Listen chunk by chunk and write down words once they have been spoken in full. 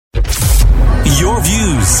Your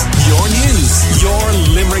views, your news, your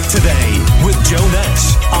Limerick Today with Joe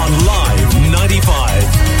Nash on Live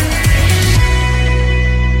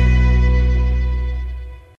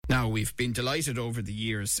 95. Now, we've been delighted over the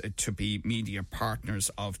years to be media partners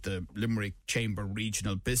of the Limerick Chamber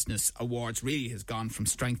Regional Business Awards. Really has gone from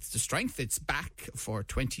strength to strength. It's back for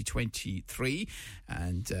 2023,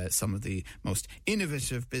 and some of the most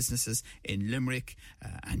innovative businesses in Limerick,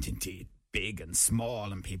 and indeed big and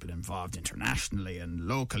small, and people involved internationally and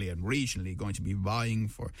locally and regionally, going to be vying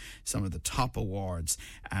for some of the top awards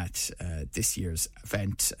at this year's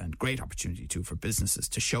event. And great opportunity too for businesses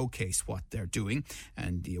to showcase what they're doing.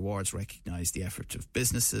 And the awards recognise the effort of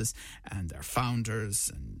businesses and their founders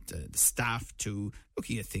and the staff too,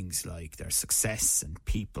 looking at things like their success and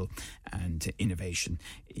people and innovation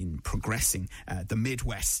in progressing. The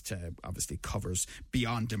Midwest obviously covers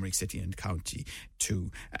beyond Limerick City and County too.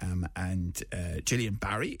 And Gillian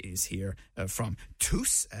Barry is here from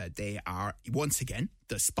TUS. They are once again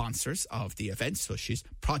the sponsors of the event, so she's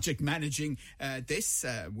project managing this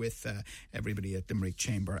with everybody at Limerick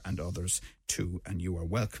Chamber and others too. And you are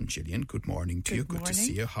welcome, Gillian. Good morning to you. Good to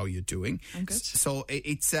see you. How are you doing? I'm good. So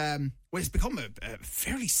it's it's become a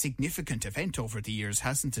fairly significant event over the years,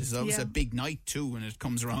 hasn't it? It's always a big night too when it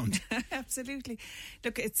comes around. Absolutely.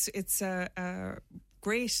 Look, it's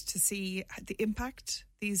great to see the impact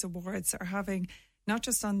these awards are having, not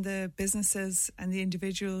just on the businesses and the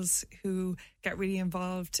individuals who get really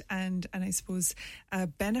involved and I suppose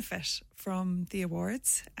benefit from the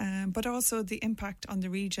awards, but also the impact on the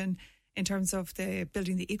region in terms of the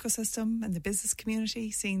building the ecosystem and the business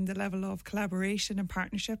community, seeing the level of collaboration and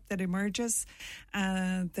partnership that emerges,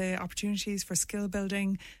 the opportunities for skill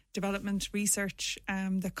building, development, research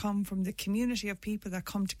that come from the community of people that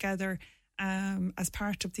come together as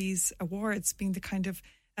part of these awards, being the kind of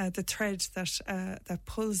the thread that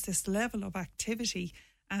pulls this level of activity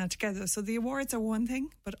together. So the awards are one thing,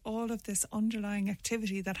 but all of this underlying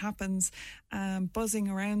activity that happens buzzing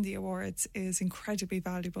around the awards is incredibly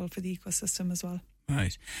valuable for the ecosystem as well.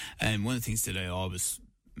 Right. And one of the things that I always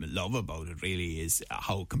love about it really is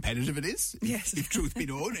how competitive it is, yes, if truth be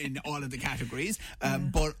known, in all of the categories,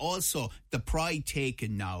 but also the pride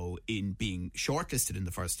taken now in being shortlisted in the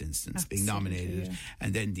first instance, being nominated,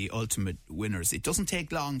 and then the ultimate winners. It doesn't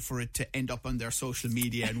take long for it to end up on their social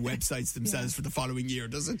media and websites themselves for the following year,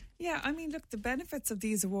 does it? Yeah, I mean, look, the benefits of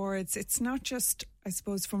these awards, it's not just, I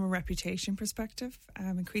suppose, from a reputation perspective,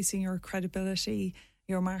 increasing your credibility,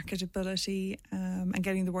 your marketability, and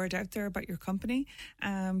getting the word out there about your company.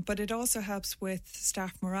 But it also helps with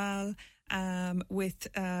staff morale, with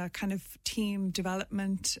kind of team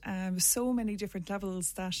development, so many different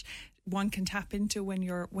levels that one can tap into when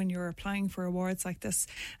you're applying for awards like this.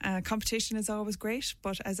 Competition is always great,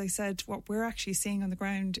 but as I said, what we're actually seeing on the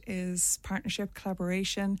ground is partnership,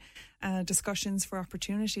 collaboration, discussions for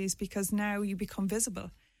opportunities, because now you become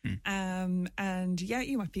visible. And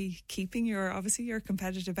you might be keeping your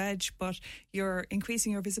competitive edge, but you're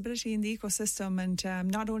increasing your visibility in the ecosystem,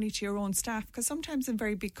 and not only to your own staff, because sometimes in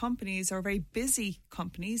very big companies or very busy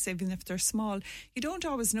companies, even if they're small, you don't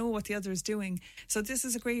always know what the other is doing. So this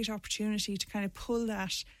is a great opportunity to kind of pull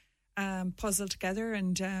that puzzle together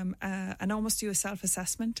and almost do a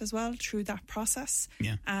self-assessment as well through that process,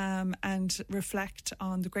 and reflect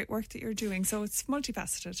on the great work that you're doing. So it's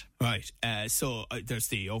multifaceted. Right. So there's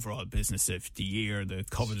the overall business of the year, the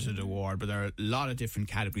coveted award, but there are a lot of different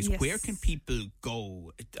categories. Yes. Where can people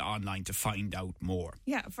go online to find out more?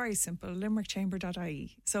 Yeah, very simple.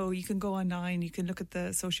 limerickchamber.ie. So you can go online, you can look at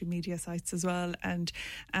the social media sites as well, and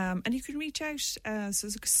you can reach out. So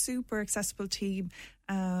it's a super accessible team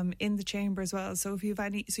in the chamber as well. So if you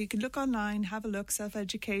have so you can look online, have a look,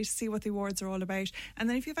 self-educate, see what the awards are all about, and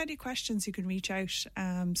then if you have any questions, you can reach out.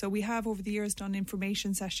 So we have over the years done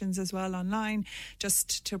information sessions as well online,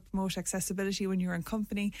 just to promote accessibility when you're in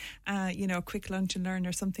company. A quick lunch and learn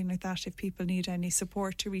or something like that. If people need any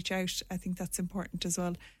support, to reach out, I think that's important as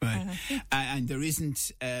well. Right. And there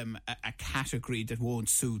isn't a category that won't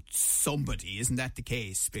suit somebody, isn't that the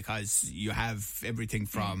case? Because you have everything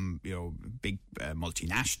from big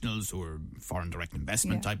multinationals or foreign direct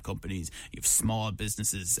investment type companies. You have small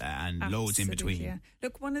businesses and loads in between. Yeah.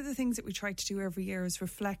 Look, one of the things that we try to do every year is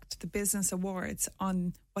reflect the business awards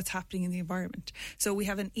on what's happening in the environment. So we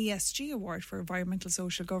have an ESG award for environmental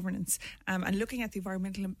social governance, and looking at the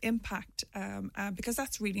environmental impact, because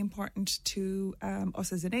that's really important to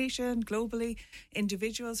us as a nation, globally,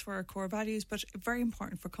 individuals for our core values, but very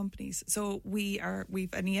important for companies. So we've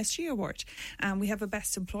an ESG award, and we have a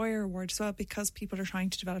best employer award as well, because people are trying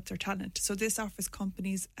to develop their talent. So this offers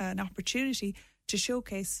companies an opportunity to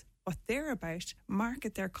showcase what they're about,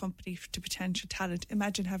 market their company to potential talent.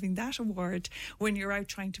 Imagine having that award when you're out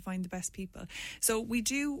trying to find the best people. So we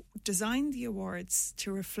do design the awards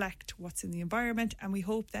to reflect what's in the environment, and we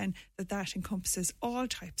hope then that encompasses all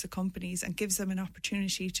types of companies and gives them an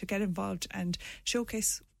opportunity to get involved and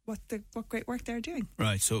showcase what great work they're doing.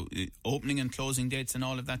 Right, so opening and closing dates and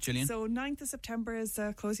all of that, Gillian? So 9th of September is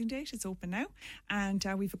the closing date. It's open now, and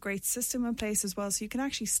we've a great system in place as well, so you can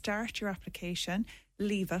actually start your application,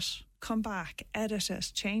 leave it, come back, edit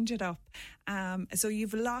it, change it up. So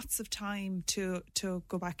you've lots of time to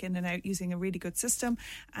go back in and out using a really good system.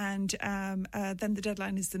 And then the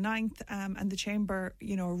deadline is the 9th, and the Chamber,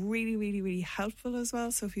 are really, really, really helpful as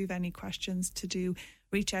well. So if you have any questions to do,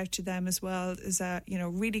 reach out to them as well. There's a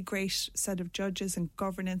really great set of judges and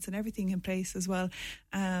governance and everything in place as well.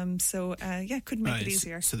 Couldn't make it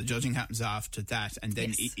easier. So the judging happens after that, and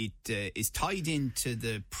then yes. it is tied into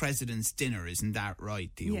the President's dinner, isn't that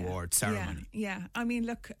right? The award ceremony. Yeah. I mean,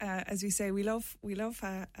 look, as we say, we love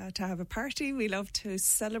to have a party. We love to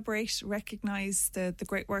celebrate, recognise the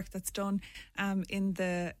great work that's done in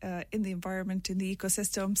the environment, in the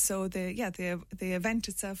ecosystem. So the event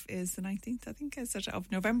itself is the 19th, I think, is it, of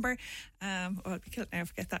November. I'll be killed now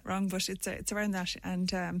if I get that wrong, but it's around that,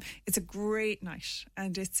 and it's a great night,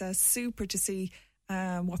 and it's super to see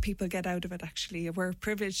what people get out of it. Actually, we're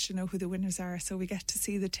privileged to know who the winners are, so we get to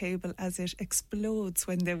see the table as it explodes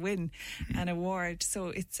when they win an award. So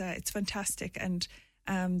it's fantastic, and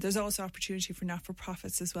there's also opportunity for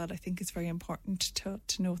not-for-profits as well. I think it's very important to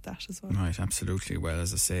note that as well. Right, absolutely. Well,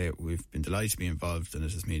 as I say, we've been delighted to be involved in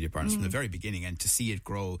it as media partners from the very beginning, and to see it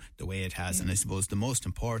grow the way it has. And I suppose the most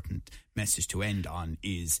important message to end on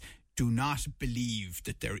is, do not believe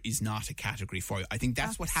that there is not a category for you. I think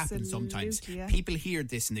that's what happens sometimes. Yeah. People hear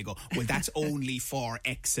this and they go, well, that's only for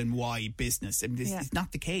X and Y business. And this is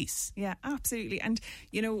not the case. Yeah, absolutely. And,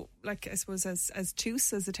 like I suppose as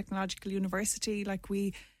TUS, as a technological university, like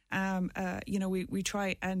we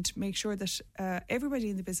try and make sure that everybody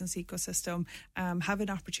in the business ecosystem have an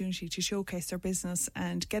opportunity to showcase their business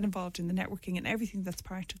and get involved in the networking and everything that's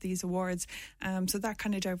part of these awards. So that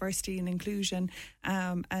kind of diversity and inclusion,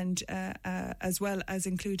 and as well as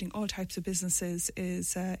including all types of businesses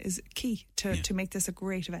is key to make this a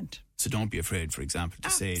great event. So don't be afraid, for example, to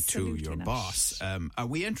say to your boss, are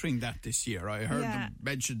we entering that this year? I heard them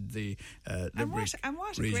mention the Limerick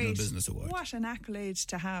Regional Business Award. What an accolade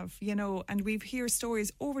to have, and we've heard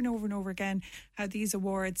stories over and over and over again how these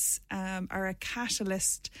awards are a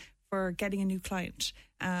catalyst for getting a new client,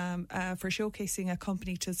 for showcasing a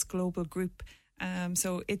company to its global group.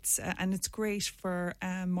 So it's great for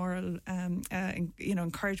moral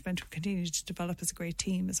encouragement to continue to develop as a great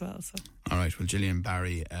team as well. So. All right, well, Gillian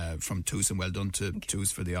Barry from TUS, and well done to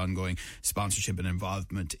TUS for the ongoing sponsorship and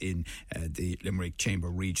involvement in the Limerick Chamber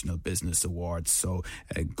Regional Business Awards. So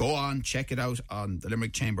go on, check it out on the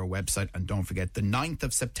Limerick Chamber website, and don't forget the 9th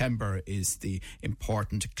of September is the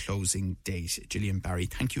important closing date. Gillian Barry,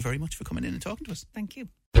 thank you very much for coming in and talking to us. Thank you.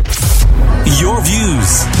 Your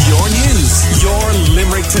views, your news, your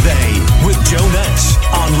Limerick Today with Joe Nash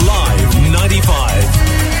on Live.